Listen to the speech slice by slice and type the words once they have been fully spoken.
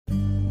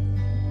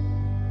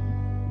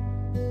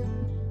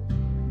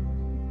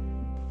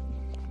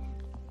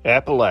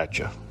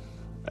Appalachia.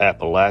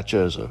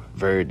 Appalachia is a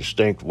very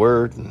distinct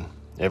word, and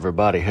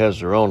everybody has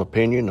their own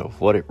opinion of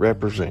what it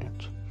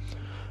represents.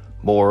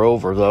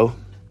 Moreover, though,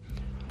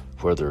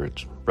 whether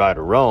it's right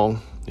or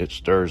wrong, it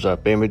stirs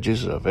up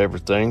images of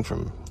everything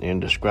from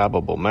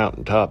indescribable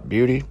mountaintop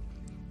beauty,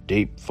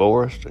 deep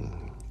forest, and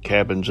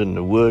cabins in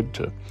the wood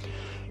to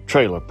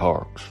trailer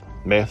parks,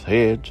 meth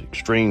heads,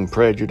 extreme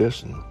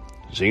prejudice, and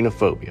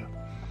xenophobia.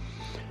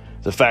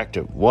 The fact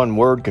that one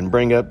word can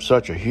bring up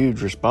such a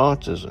huge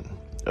response is an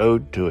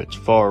ode to its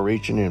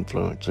far-reaching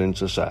influence in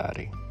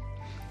society.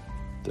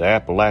 The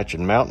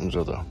Appalachian Mountains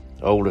are the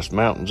oldest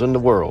mountains in the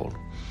world.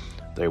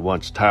 They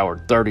once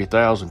towered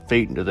 30,000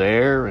 feet into the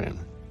air and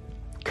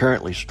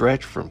currently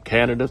stretch from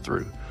Canada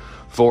through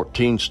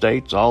 14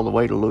 states all the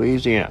way to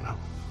Louisiana.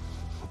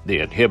 The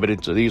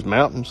inhabitants of these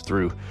mountains,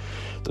 through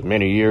the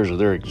many years of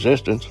their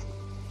existence,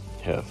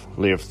 have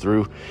lived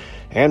through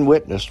and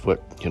witnessed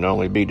what can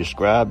only be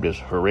described as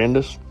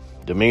horrendous,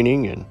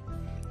 demeaning, and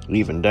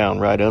even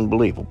downright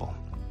unbelievable.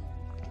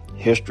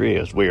 History,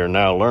 as we are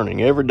now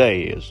learning every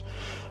day, is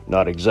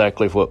not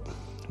exactly what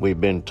we've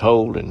been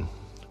told, and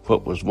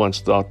what was once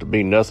thought to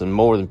be nothing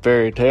more than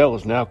fairy tale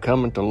is now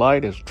coming to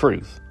light as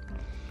truth.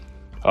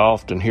 I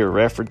often hear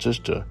references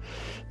to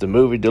the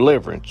movie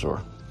Deliverance,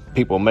 or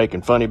people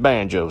making funny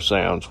banjo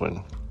sounds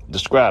when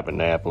describing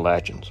the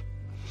Appalachians.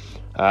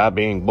 I,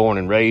 being born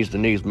and raised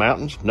in these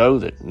mountains, know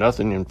that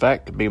nothing in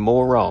fact could be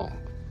more wrong,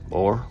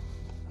 or,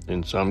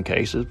 in some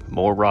cases,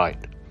 more right.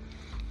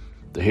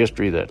 The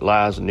history that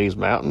lies in these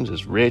mountains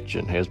is rich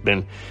and has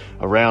been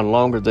around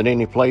longer than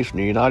any place in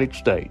the United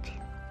States.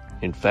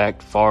 In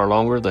fact, far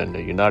longer than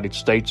the United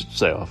States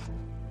itself.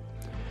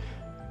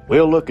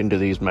 We'll look into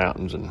these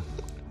mountains and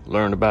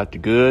learn about the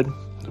good,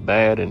 the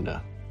bad, and the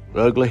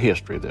ugly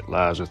history that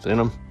lies within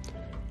them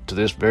to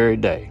this very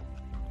day.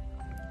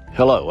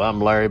 Hello,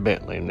 I'm Larry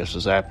Bentley, and this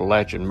is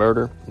Appalachian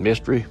Murder,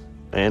 Mystery,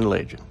 and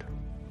Legend.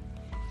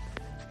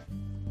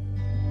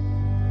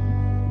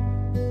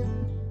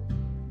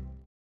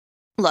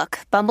 Look,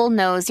 Bumble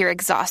knows you're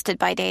exhausted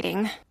by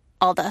dating.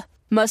 All the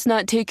must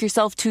not take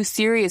yourself too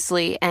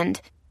seriously and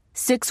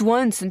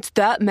 6'1" since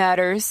that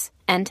matters.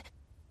 And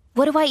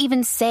what do I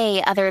even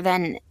say other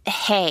than,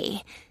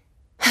 hey?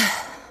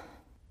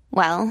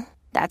 Well,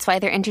 that's why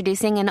they're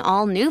introducing an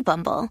all-new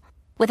Bumble,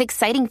 with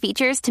exciting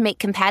features to make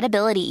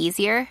compatibility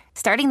easier,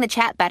 starting the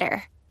chat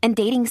better, and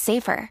dating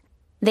safer.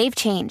 They've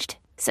changed,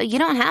 so you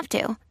don't have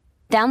to.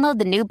 Download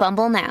the new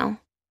Bumble now.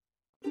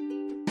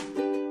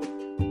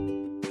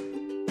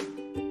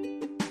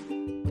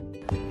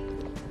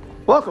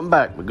 Welcome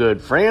back, my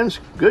good friends.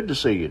 Good to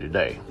see you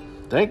today.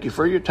 Thank you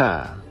for your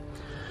time.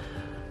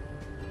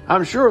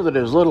 I'm sure that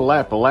as little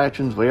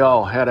Appalachians, we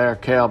all had our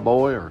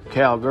cowboy or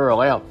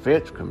cowgirl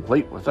outfits,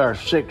 complete with our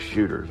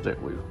six-shooters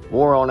that we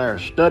wore on our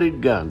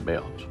studded gun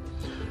belts.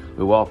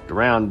 We walked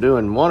around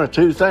doing one of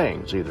two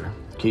things, either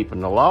keeping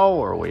the law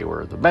or we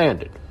were the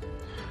bandit.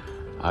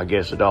 I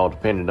guess it all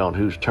depended on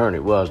whose turn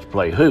it was to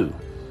play who.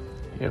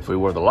 If we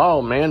were the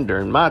lawmen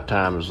during my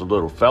time as a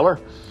little feller,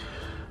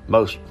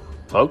 most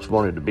folks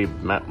wanted to be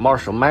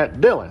Marshal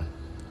Matt Dillon,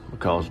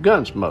 because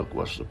Gunsmoke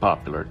was so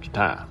popular at the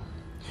time.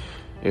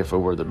 If we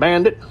were the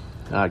bandit,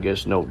 I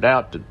guess no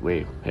doubt that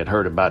we had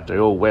heard about the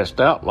old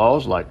West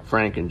outlaws like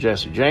Frank and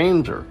Jesse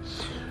James or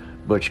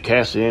Butch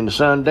Cassidy and the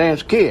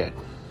Sundance Kid.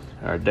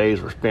 Our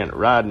days were spent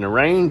riding the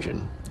range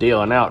and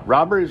dealing out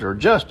robberies or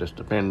justice,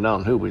 depending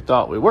on who we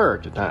thought we were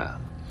at the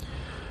time.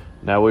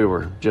 Now, we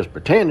were just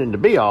pretending to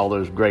be all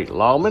those great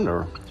lawmen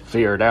or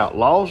feared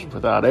outlaws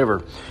without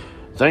ever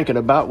thinking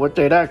about what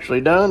they'd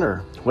actually done or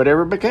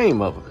whatever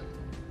became of them.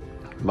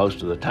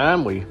 Most of the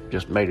time, we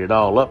just made it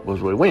all up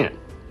as we went.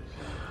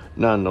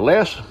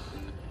 Nonetheless,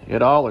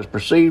 it all is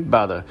perceived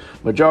by the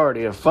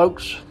majority of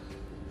folks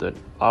that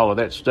all of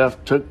that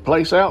stuff took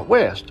place out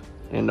west,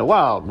 in the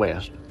Wild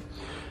West.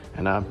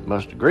 And I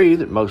must agree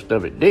that most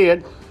of it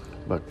did,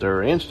 but there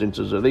are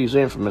instances of these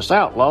infamous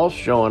outlaws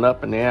showing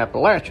up in the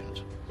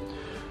Appalachians.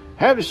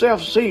 Have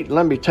yourself a seat and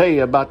let me tell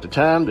you about the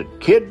time that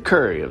Kid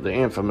Curry of the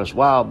infamous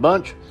Wild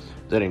Bunch,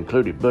 that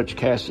included Butch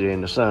Cassidy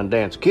and the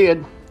Sundance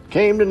Kid,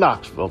 came to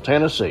Knoxville,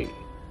 Tennessee.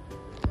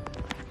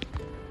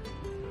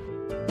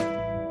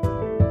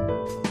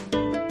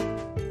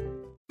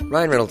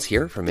 Ryan Reynolds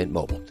here from Mint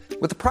Mobile.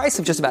 With the price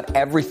of just about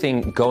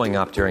everything going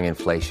up during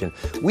inflation,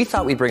 we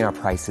thought we'd bring our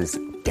prices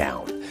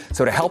down.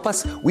 So to help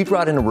us, we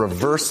brought in a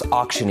reverse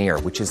auctioneer,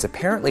 which is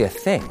apparently a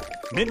thing.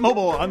 Mint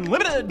Mobile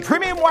Unlimited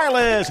Premium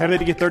Wireless. How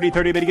to get 30,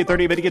 30, bit to get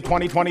 30, bit to get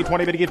 20, 20,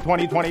 20, bit to get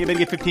 20, 20, bit to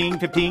get 15,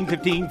 15,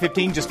 15,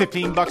 15, just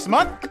 $15 a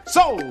month?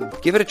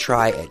 Sold! Give it a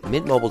try at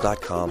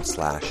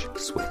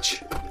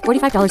mintmobile.com/switch.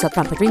 $45 up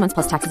front for 3 months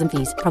plus taxes and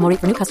fees. Promo rate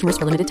for new customers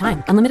for limited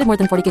time. Unlimited more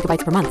than 40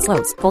 gigabytes per month.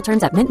 Slows full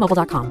terms at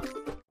mintmobile.com.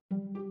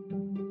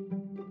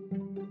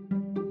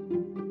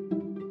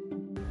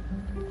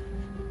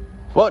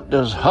 What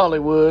does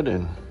Hollywood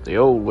and the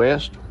Old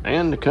West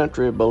and the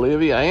country of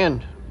Bolivia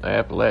and the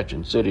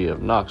Appalachian city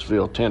of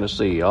Knoxville,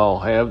 Tennessee all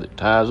have that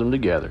ties them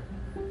together?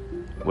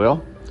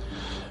 Well,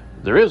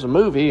 there is a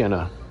movie and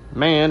a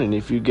Man, and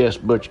if you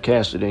guessed Butch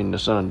Cassidy and the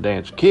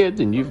Sundance Kid,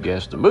 then you've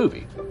guessed the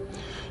movie.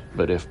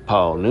 But if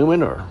Paul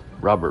Newman or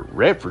Robert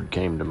Redford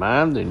came to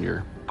mind, then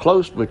you're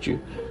close, but you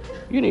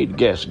need to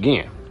guess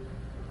again.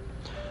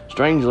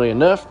 Strangely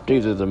enough,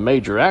 neither the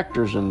major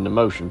actors in the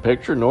motion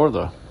picture nor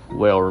the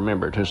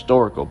well-remembered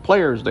historical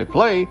players they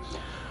play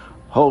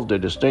hold the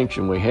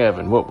distinction we have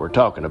in what we're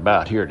talking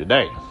about here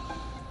today.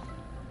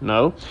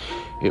 No,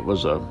 it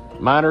was a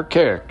minor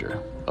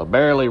character, a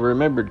barely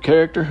remembered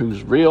character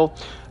whose real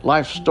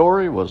life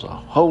story was a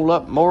whole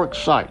lot more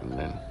exciting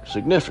and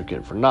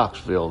significant for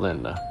Knoxville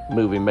than the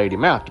movie made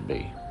him out to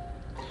be.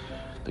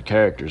 The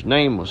character's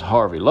name was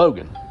Harvey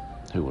Logan,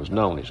 who was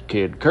known as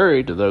Kid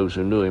Curry to those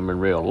who knew him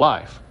in real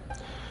life.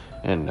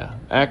 And the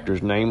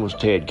actor's name was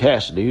Ted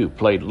Cassidy, who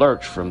played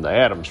Lurch from the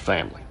Addams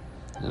Family.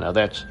 Now,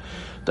 that's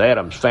the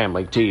Addams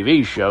Family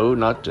TV show,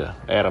 not the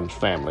Addams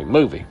Family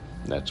movie.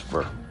 That's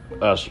for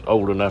us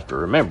old enough to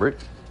remember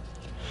it.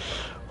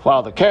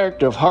 While the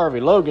character of Harvey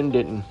Logan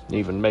didn't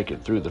even make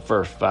it through the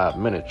first 5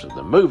 minutes of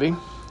the movie,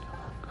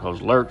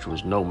 because Lurch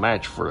was no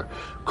match for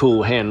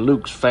Cool Hand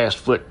Luke's fast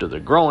foot to the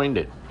groin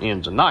that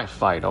ends a knife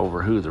fight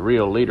over who the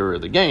real leader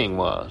of the gang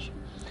was.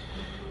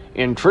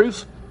 In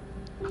truth,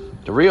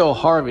 the real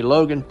Harvey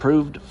Logan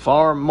proved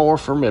far more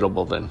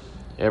formidable than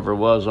ever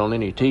was on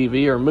any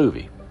TV or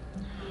movie.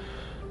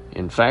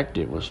 In fact,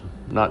 it was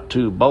not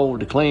too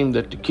bold to claim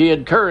that the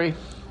Kid Curry,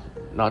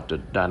 not the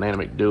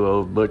dynamic duo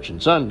of Butch and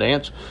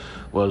Sundance,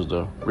 was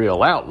the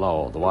real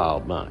outlaw of the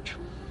Wild Bunch.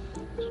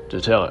 To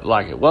tell it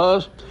like it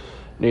was,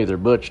 neither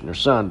Butch nor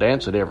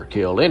Sundance had ever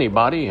killed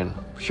anybody and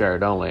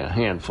shared only a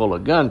handful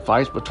of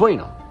gunfights between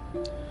them.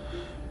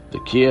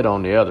 The Kid,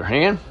 on the other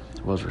hand,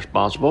 was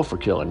responsible for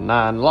killing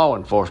 9 law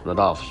enforcement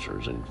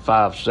officers in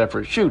 5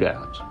 separate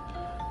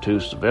shootouts, 2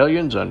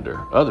 civilians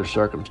under other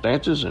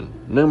circumstances,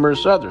 and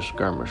numerous other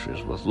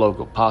skirmishes with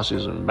local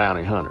posses and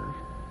bounty hunters.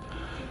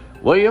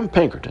 William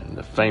Pinkerton,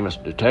 the famous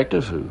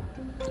detective who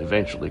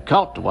eventually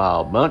caught the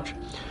Wild Bunch,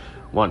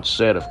 once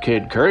said of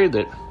Kid Curry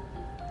that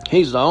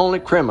he's the only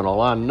criminal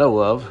I know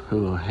of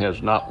who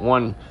has not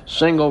one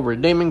single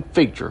redeeming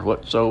feature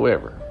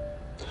whatsoever.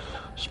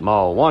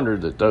 Small wonder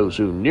that those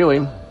who knew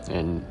him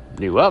and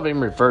knew of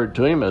him referred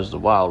to him as the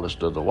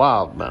wildest of the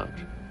Wild Bunch.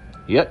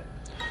 Yet,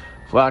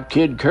 why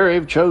Kid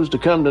Curry chose to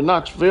come to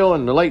Knoxville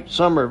in the late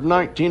summer of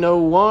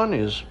 1901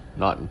 is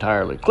not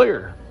entirely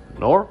clear,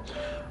 nor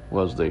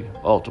was the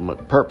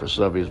ultimate purpose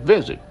of his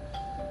visit.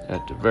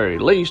 At the very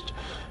least,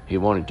 he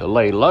wanted to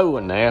lay low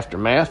in the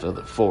aftermath of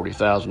the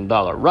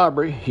 $40,000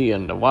 robbery he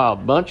and the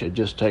Wild Bunch had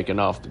just taken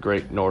off the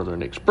Great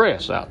Northern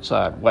Express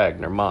outside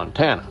Wagner,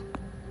 Montana.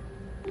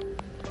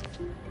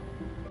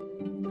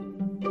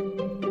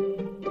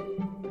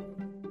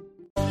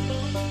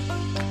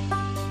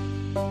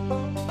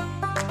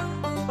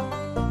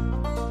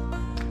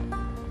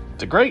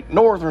 The Great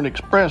Northern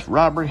Express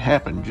robbery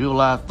happened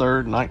July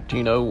 3rd,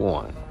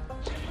 1901.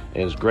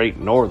 As Great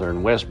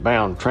Northern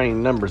westbound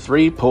train number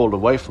 3 pulled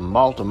away from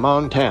Malta,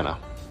 Montana.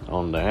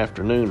 On the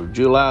afternoon of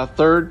July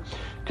 3rd,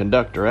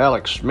 conductor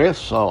Alex Smith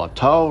saw a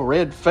tall,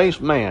 red-faced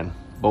man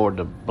board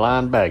the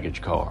blind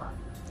baggage car.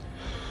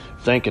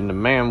 Thinking the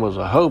man was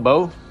a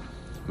hobo,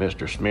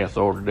 Mr. Smith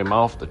ordered him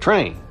off the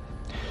train.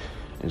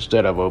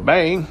 Instead of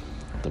obeying,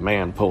 the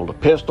man pulled a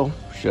pistol,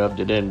 shoved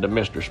it into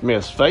Mr.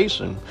 Smith's face,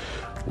 and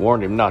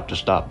warned him not to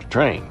stop the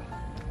train.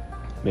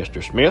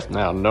 Mr. Smith,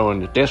 now knowing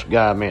that this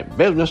guy meant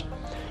business,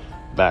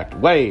 backed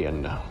away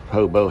and the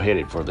hobo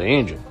headed for the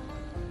engine.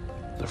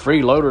 The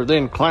freeloader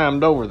then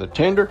climbed over the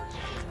tender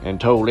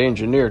and told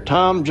Engineer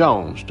Tom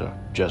Jones to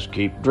just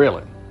keep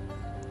drilling.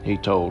 He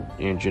told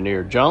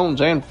Engineer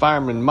Jones and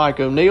Fireman Mike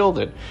O'Neill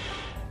that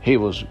he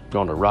was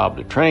going to rob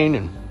the train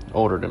and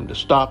ordered him to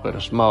stop at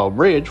a small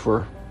bridge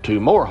where 2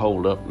 more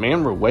hold-up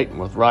men were waiting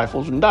with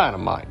rifles and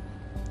dynamite.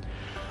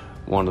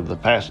 One of the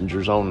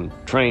passengers on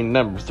train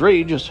number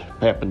 3 just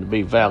happened to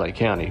be Valley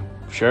County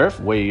Sheriff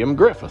William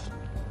Griffith.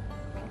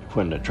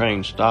 When the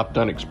train stopped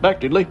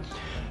unexpectedly,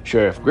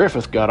 Sheriff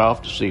Griffith got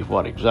off to see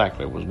what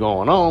exactly was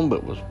going on,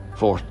 but was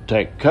forced to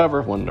take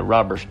cover when the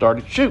robbers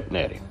started shooting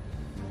at him.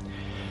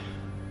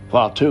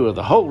 While 2 of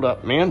the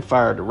hold-up men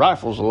fired the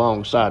rifles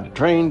alongside the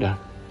train to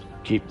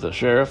keep the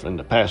sheriff and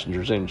the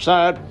passengers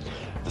inside,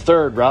 the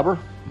 3rd robber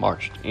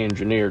marched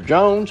Engineer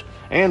Jones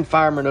and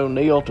Fireman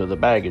O'Neill to the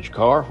baggage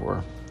car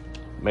where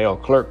mail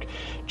clerk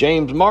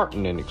James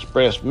Martin and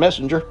express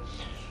messenger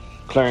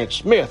Clarence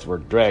Smith were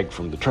dragged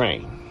from the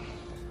train.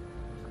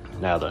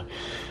 Now, the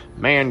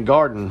man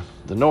guarding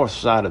the north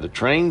side of the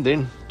train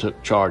then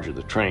took charge of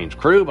the train's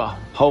crew by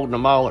holding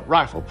them all at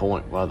rifle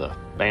point while the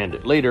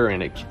bandit leader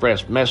and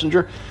express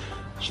messenger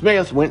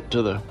Smith went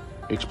to the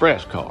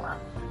express car.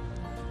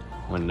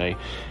 When they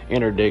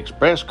entered the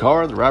express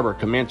car, the robber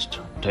commenced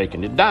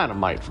taking the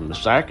dynamite from the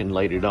sack and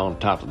laid it on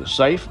top of the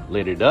safe,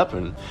 lit it up,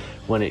 and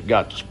when it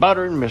got to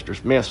sputtering, Mr.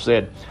 Smith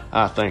said,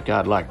 "I think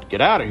I'd like to get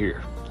out of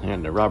here."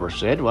 And the robber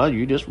said, "Well,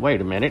 you just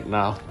wait a minute and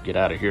I'll get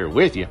out of here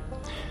with you."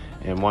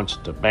 And once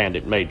the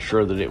bandit made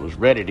sure that it was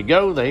ready to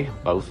go, they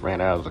both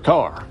ran out of the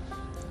car.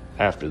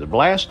 After the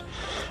blast,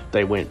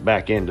 they went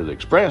back into the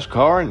express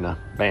car, and the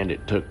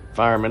bandit took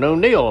Fireman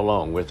O'Neill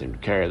along with him to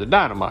carry the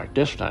dynamite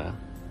this time.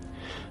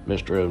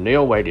 Mr.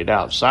 O'Neill waited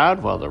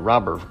outside while the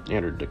robber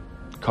entered the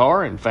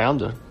car and found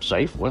the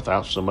safe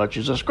without so much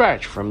as a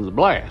scratch from the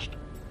blast.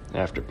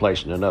 After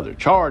placing another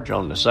charge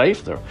on the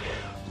safe, the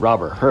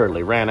robber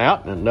hurriedly ran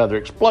out, and another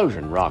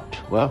explosion rocked,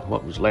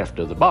 what was left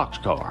of the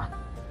boxcar.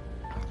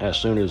 As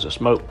soon as the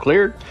smoke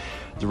cleared,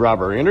 the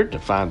robber entered to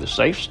find the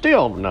safe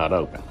still not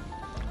open.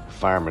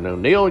 Fireman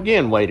O'Neill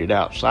again waited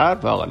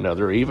outside while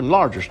another, even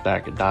larger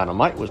stack of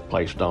dynamite was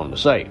placed on the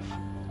safe.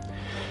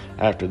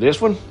 After this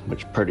one,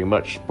 which pretty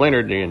much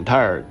splintered the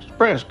entire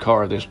express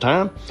car this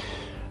time,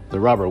 the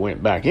robber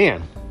went back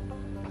in.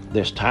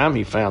 This time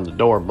he found the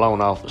door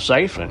blown off the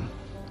safe and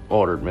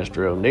ordered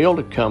Mr. O'Neill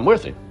to come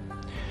with him.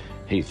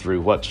 He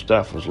threw what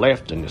stuff was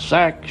left in the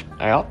sack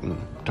out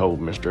and told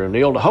Mr.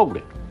 O'Neill to hold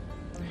it.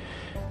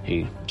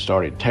 He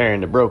started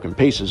tearing the broken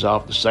pieces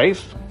off the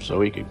safe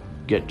so he could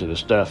get to the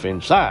stuff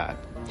inside.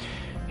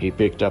 He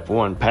picked up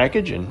one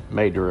package and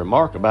made the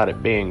remark about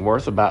it being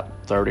worth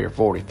about $30,000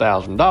 or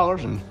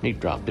 $40,000, and he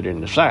dropped it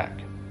in the sack.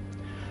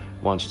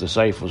 Once the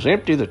safe was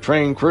empty, the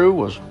train crew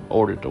was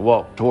ordered to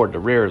walk toward the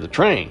rear of the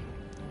train.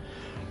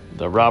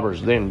 The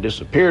robbers then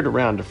disappeared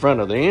around the front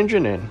of the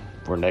engine and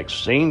were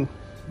next seen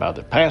by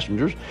the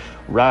passengers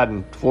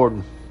riding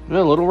toward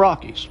the Little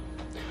Rockies.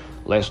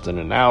 Less than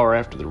an hour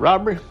after the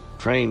robbery,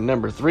 train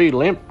number 3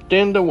 limped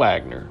into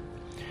Wagner,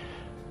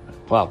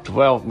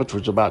 which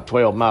was about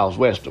 12 miles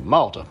west of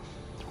Malta,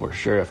 where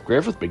Sheriff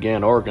Griffith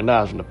began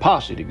organizing a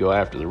posse to go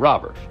after the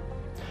robbers.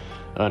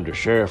 Under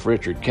Sheriff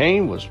Richard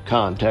Kane was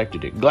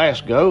contacted at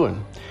Glasgow,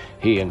 and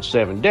he and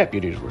 7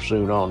 deputies were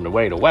soon on the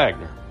way to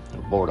Wagner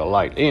aboard a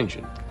light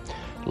engine.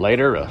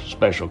 Later, a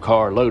special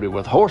car loaded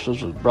with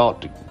horses was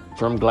brought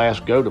from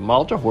Glasgow to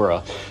Malta, where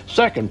a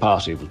second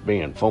posse was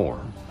being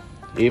formed.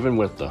 Even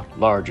with the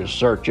largest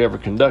search ever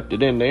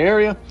conducted in the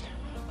area,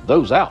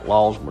 those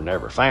outlaws were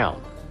never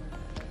found.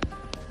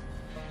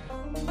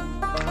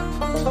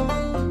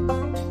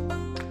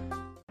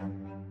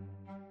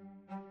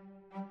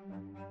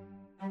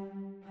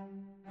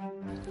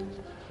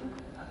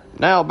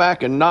 Now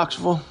back in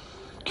Knoxville,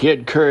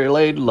 Kid Curry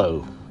laid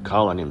low,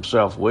 calling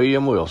himself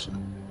William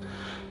Wilson.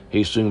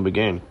 He soon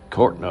began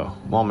courting a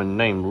woman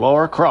named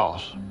Laura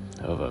Cross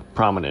of a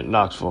prominent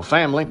Knoxville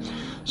family,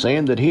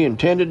 saying that he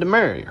intended to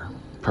marry her,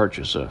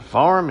 purchase a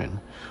farm, and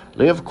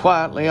live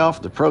quietly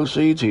off the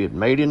proceeds he had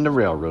made in the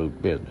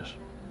railroad business.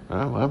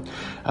 Well,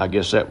 I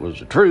guess that was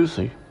the truth.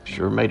 He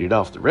sure made it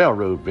off the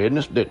railroad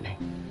business, didn't he?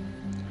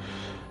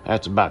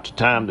 That's about the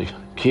time the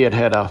kid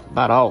had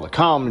about all the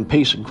calm and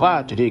peace and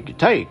quiet that he could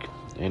take,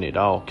 and it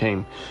all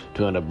came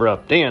to an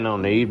abrupt end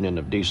on the evening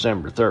of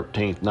December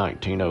 13th,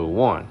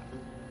 1901.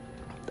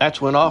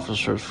 That's when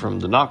officers from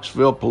the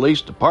Knoxville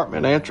Police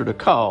Department answered a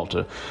call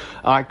to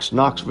Ike's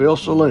Knoxville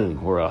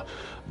Saloon, where a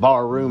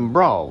barroom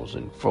brawl was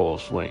in full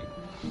swing.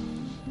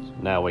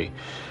 Now, we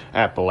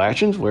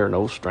Appalachians, we're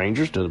no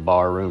strangers to the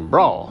barroom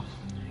brawl.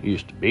 It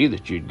used to be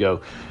that you'd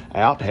go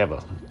out, have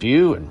a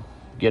few, and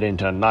get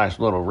into a nice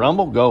little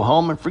rumble, go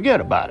home, and forget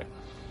about it.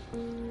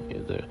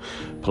 The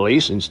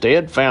police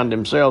instead found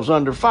themselves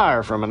under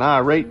fire from an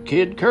irate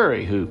Kid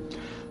Curry, who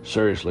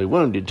seriously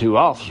wounded 2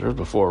 officers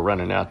before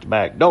running out the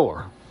back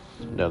door.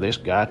 Now, this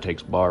guy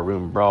takes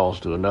barroom brawls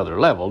to another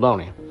level,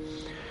 don't he?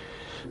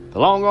 The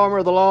long arm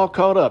of the law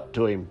caught up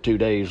to him 2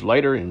 days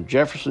later in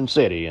Jefferson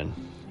City, and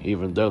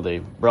even though they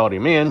brought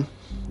him in,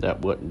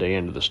 that wasn't the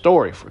end of the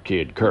story for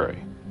Kid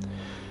Curry.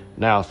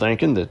 Now,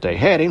 thinking that they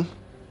had him,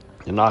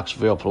 the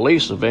Knoxville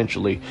police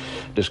eventually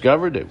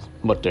discovered that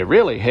what they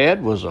really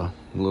had was a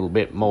little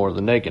bit more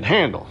than they could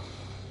handle.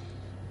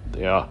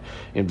 The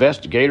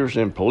investigators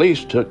and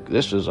police took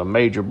this as a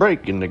major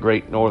break in the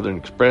Great Northern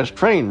Express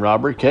train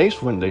robbery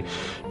case when the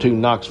 2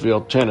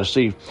 Knoxville,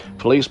 Tennessee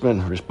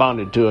policemen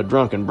responded to a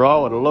drunken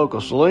brawl at a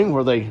local saloon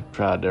where they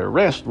tried to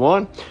arrest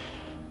one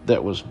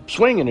that was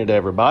swinging at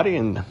everybody,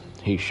 and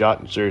he shot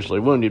and seriously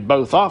wounded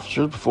both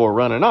officers before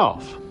running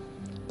off.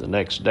 The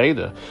next day,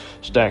 the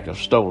stack of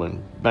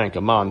stolen Bank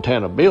of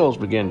Montana bills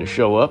began to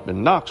show up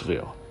in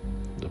Knoxville.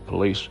 The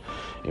police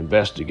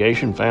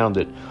investigation found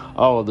that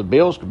all of the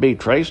bills could be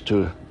traced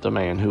to the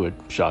man who had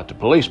shot the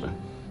policeman.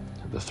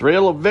 The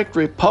thrill of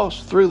victory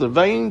pulsed through the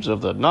veins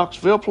of the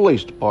Knoxville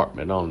Police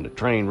Department on the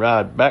train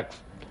ride back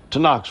to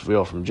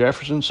Knoxville from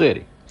Jefferson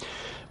City.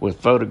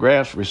 With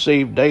photographs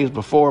received days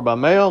before by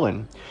mail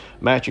and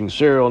matching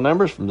serial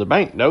numbers from the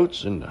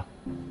banknotes in the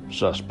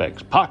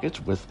suspects' pockets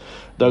with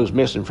those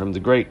missing from the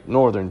Great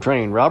Northern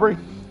train robbery,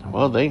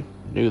 well, they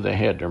knew they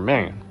had their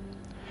man.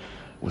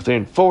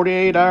 Within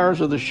 48 hours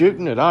of the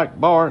shooting at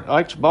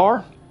Ike's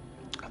Bar,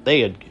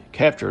 they had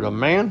captured a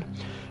man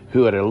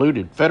who had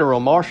eluded federal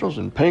marshals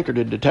and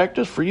Pinkerton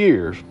detectives for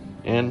years,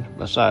 and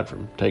aside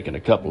from taking a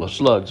couple of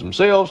slugs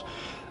themselves,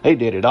 they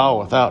did it all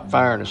without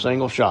firing a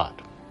single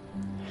shot.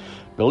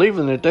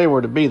 Believing that they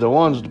were to be the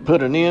ones to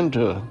put an end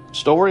to a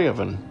story of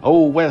an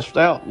Old West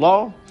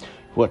outlaw,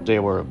 what they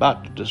were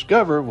about to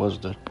discover was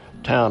the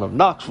town of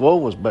Knoxville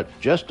was but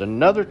just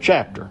another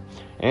chapter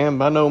and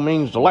by no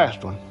means the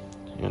last one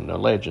in the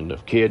legend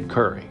of Kid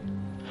Curry.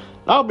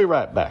 I'll be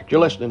right back. You're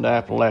listening to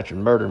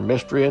Appalachian Murder,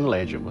 Mystery, and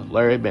Legend with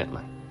Larry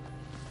Bentley.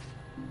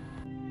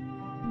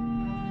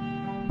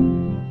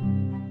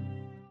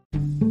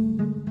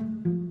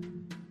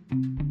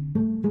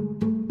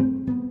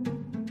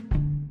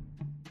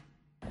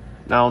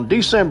 Now, on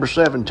December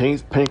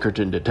 17th,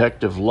 Pinkerton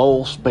detective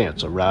Lowell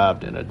Spence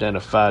arrived and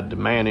identified the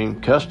man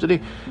in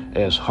custody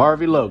as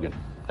Harvey Logan,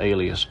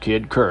 alias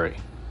Kid Curry.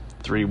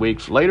 3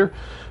 weeks later,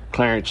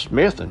 Clarence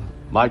Smith and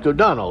Mike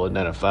O'Donnell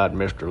identified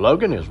Mr.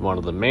 Logan as one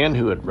of the men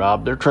who had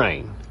robbed their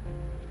train.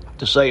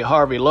 To say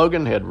Harvey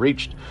Logan had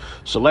reached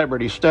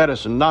celebrity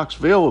status in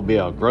Knoxville would be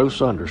a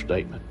gross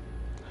understatement.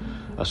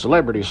 A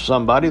celebrity is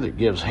somebody that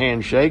gives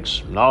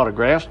handshakes and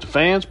autographs to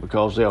fans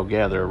because they'll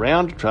gather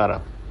around to try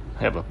to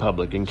have a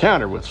public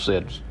encounter with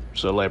said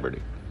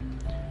celebrity.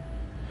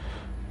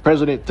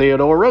 President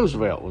Theodore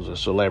Roosevelt was a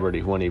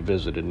celebrity when he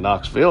visited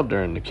Knoxville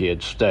during the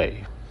Kid's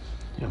stay.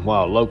 And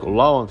while local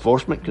law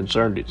enforcement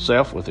concerned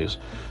itself with his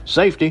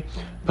safety,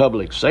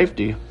 public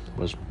safety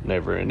was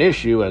never an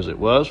issue as it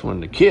was when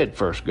the Kid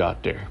first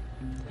got there.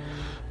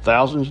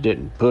 Thousands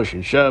didn't push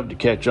and shove to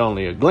catch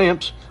only a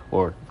glimpse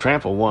or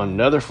trample one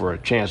another for a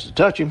chance to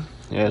touch him,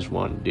 as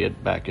one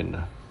did back in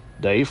the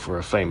day for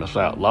a famous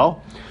outlaw.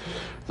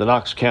 The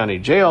Knox County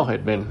Jail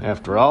had been,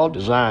 after all,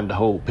 designed to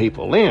hold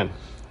people in,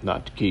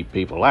 not to keep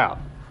people out.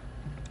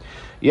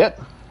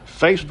 Yet,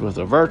 faced with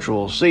a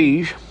virtual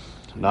siege,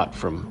 not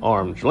from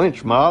armed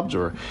lynch mobs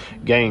or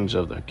gangs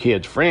of the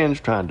Kid's friends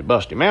trying to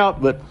bust him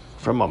out, but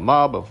from a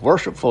mob of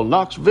worshipful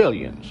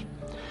Knoxvillians,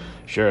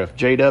 Sheriff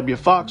J.W.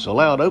 Fox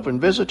allowed open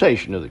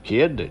visitation of the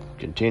Kid that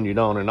continued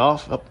on and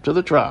off up to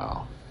the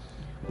trial.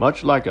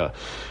 Much like a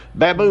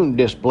baboon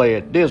display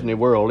at Disney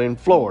World in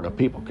Florida,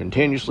 people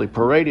continuously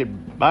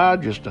paraded by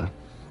just to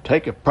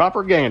take a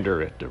proper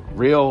gander at the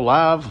real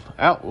live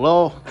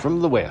outlaw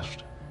from the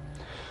West.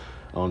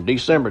 On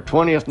December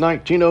 20th,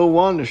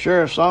 1901, the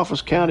sheriff's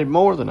office counted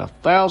more than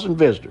 1,000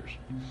 visitors.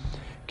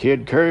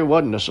 Kid Curry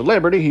wasn't a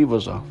celebrity, he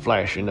was a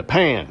flash in the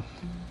pan,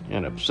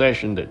 an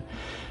obsession that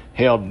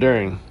held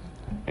during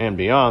and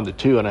beyond the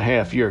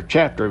 2.5-year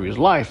chapter of his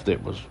life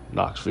that was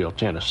Knoxville,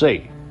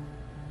 Tennessee.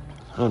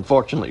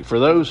 Unfortunately for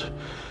those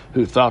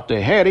who thought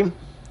they had him,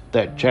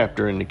 that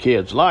chapter in the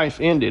Kid's life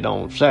ended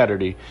on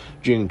Saturday,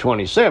 June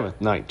 27th,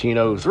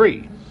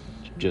 1903.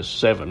 Just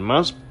 7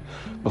 months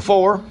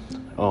before,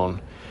 on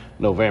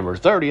November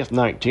 30th,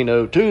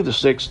 1902, the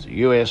 6th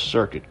U.S.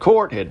 Circuit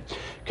Court had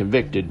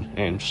convicted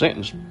and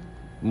sentenced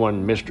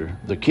one Mr.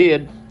 the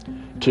Kid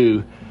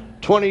to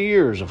 20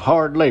 years of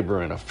hard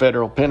labor in a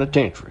federal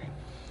penitentiary.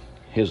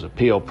 His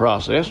appeal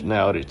process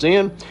now at its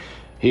end,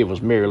 he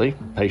was merely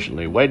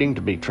patiently waiting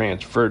to be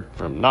transferred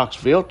from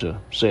Knoxville to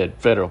said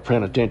federal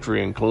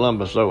penitentiary in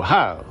Columbus,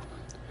 Ohio.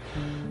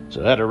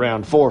 So at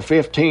around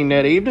 4:15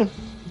 that evening,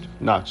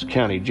 Knox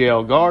County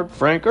Jail Guard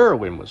Frank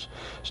Irwin was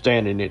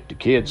standing at the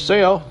Kid's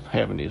cell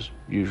having his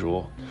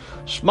usual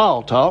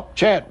small talk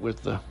chat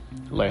with the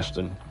less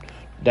than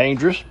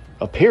dangerous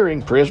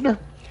appearing prisoner.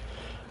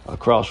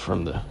 Across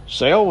from the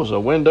cell was a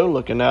window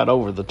looking out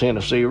over the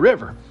Tennessee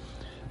River.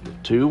 The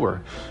two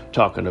were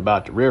talking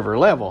about the river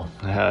level,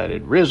 how it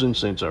had risen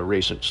since a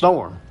recent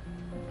storm.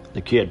 The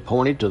Kid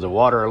pointed to the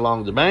water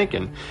along the bank,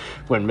 and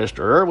when Mr.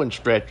 Irwin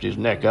stretched his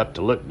neck up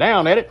to look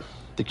down at it,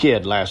 the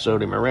Kid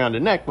lassoed him around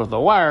the neck with a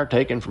wire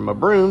taken from a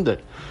broom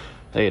that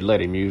they had let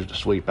him use to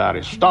sweep out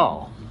his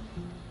stall.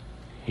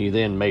 He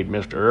then made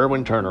Mr.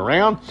 Irwin turn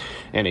around,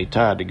 and he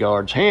tied the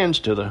guard's hands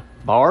to the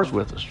bars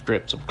with the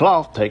strips of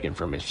cloth taken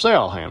from his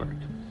cell hammock.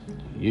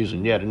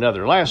 Using yet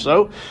another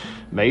lasso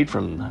made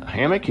from the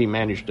hammock, he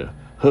managed to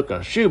hook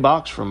a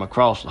shoebox from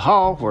across the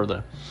hall where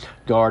the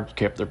guards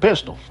kept their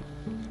pistols.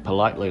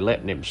 Politely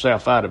letting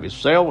himself out of his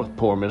cell with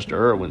poor Mr.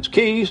 Irwin's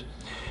keys,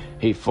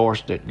 he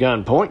forced at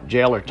gunpoint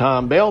jailer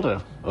Tom Bell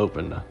to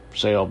open the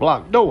cell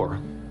block door.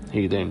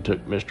 He then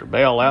took Mr.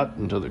 Bell out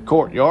into the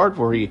courtyard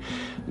where he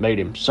made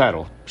him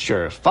saddle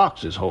Sheriff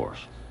Fox's horse.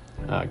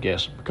 I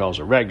guess because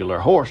a regular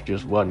horse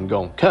just wasn't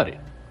going to cut it.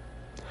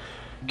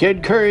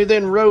 Kid Curry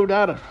then rode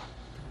out of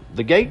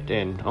the gate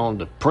and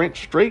onto Prince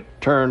Street,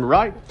 turned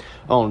right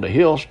onto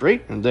Hill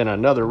Street, and then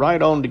another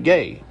right onto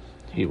Gay.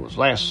 He was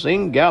last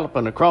seen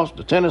galloping across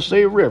the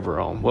Tennessee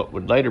River on what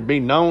would later be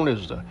known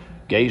as the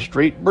Gay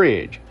Street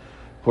Bridge,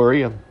 where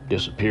he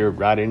disappeared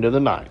right into the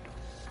night.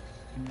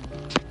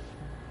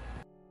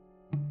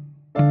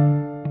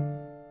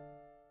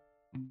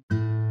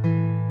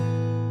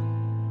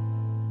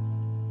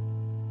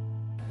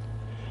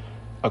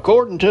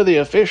 According to the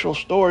official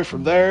story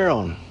from there,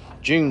 on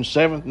June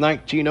 7,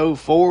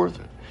 1904,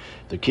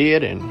 the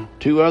Kid and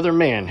two other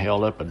men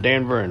held up a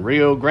Denver and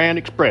Rio Grande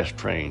Express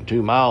train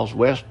 2 miles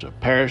west of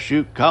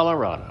Parachute,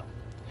 Colorado.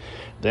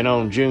 Then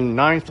on June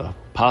 9th, a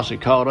posse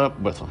caught up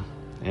with them,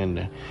 and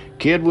the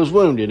Kid was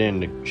wounded in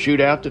the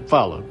shootout that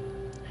followed.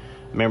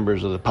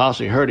 Members of the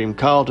posse heard him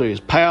call to his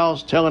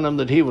pals, telling them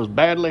that he was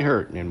badly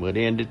hurt and would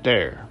end it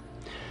there.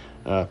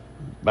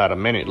 About a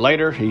minute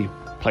later, he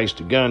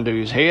placed a gun to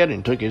his head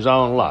and took his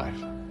own life.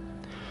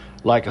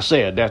 like I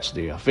said, that's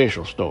the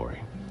official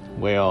story.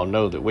 We all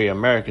know that we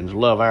Americans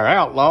love our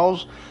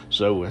outlaws,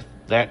 so with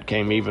that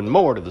came even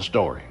more to the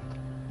story.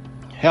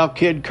 How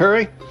Kid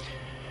Curry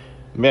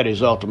met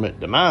his ultimate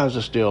demise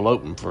is still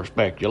open for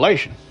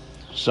speculation.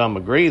 Some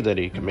agree that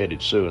he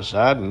committed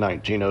suicide in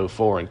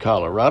 1904 in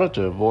Colorado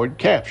to avoid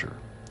capture.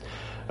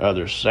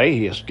 Others say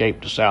he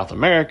escaped to South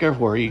America,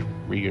 where he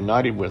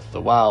reunited with the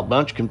Wild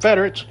Bunch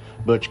Confederates,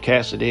 Butch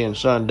Cassidy and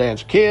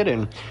Sundance Kid,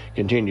 and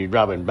continued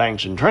robbing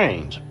banks and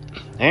trains.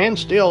 And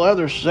still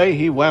others say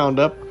he wound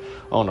up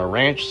on a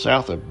ranch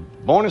south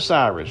of Buenos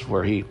Aires,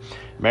 where he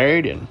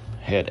married and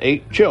had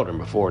 8 children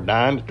before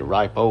dying at the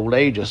ripe old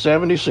age of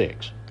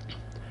 76.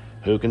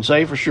 Who can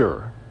say for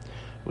sure?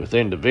 With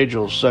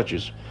individuals such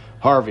as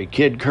Harvey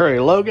Kid Curry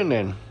Logan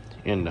and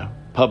in the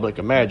public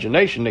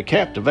imagination that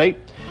captivate,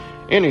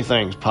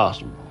 anything's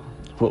possible.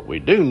 What we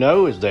do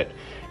know is that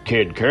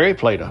Kid Curry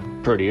played a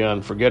pretty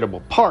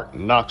unforgettable part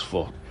in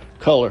Knoxville's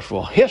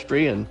colorful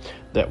history, and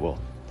that will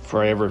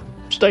forever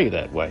stay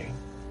that way.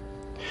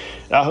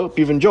 I hope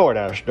you've enjoyed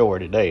our story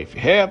today. If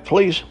you have,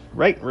 please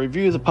rate and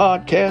review the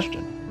podcast,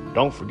 and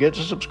don't forget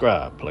to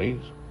subscribe,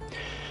 please.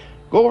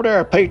 Go over to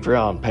our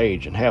Patreon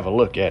page and have a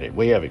look at it.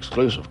 We have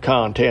exclusive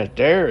content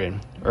there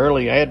and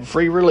early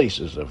ad-free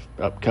releases of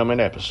upcoming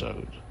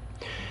episodes.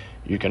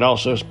 You can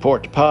also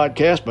support the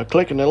podcast by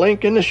clicking the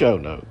link in the show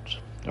notes.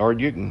 Or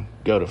you can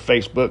go to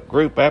Facebook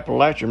group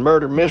Appalachian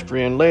Murder,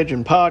 Mystery, and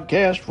Legend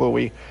Podcast, where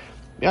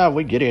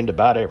we get into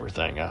about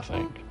everything, I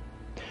think.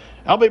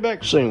 I'll be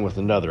back soon with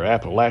another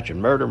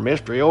Appalachian Murder,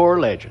 Mystery, or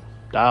Legend.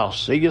 I'll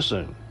see you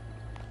soon.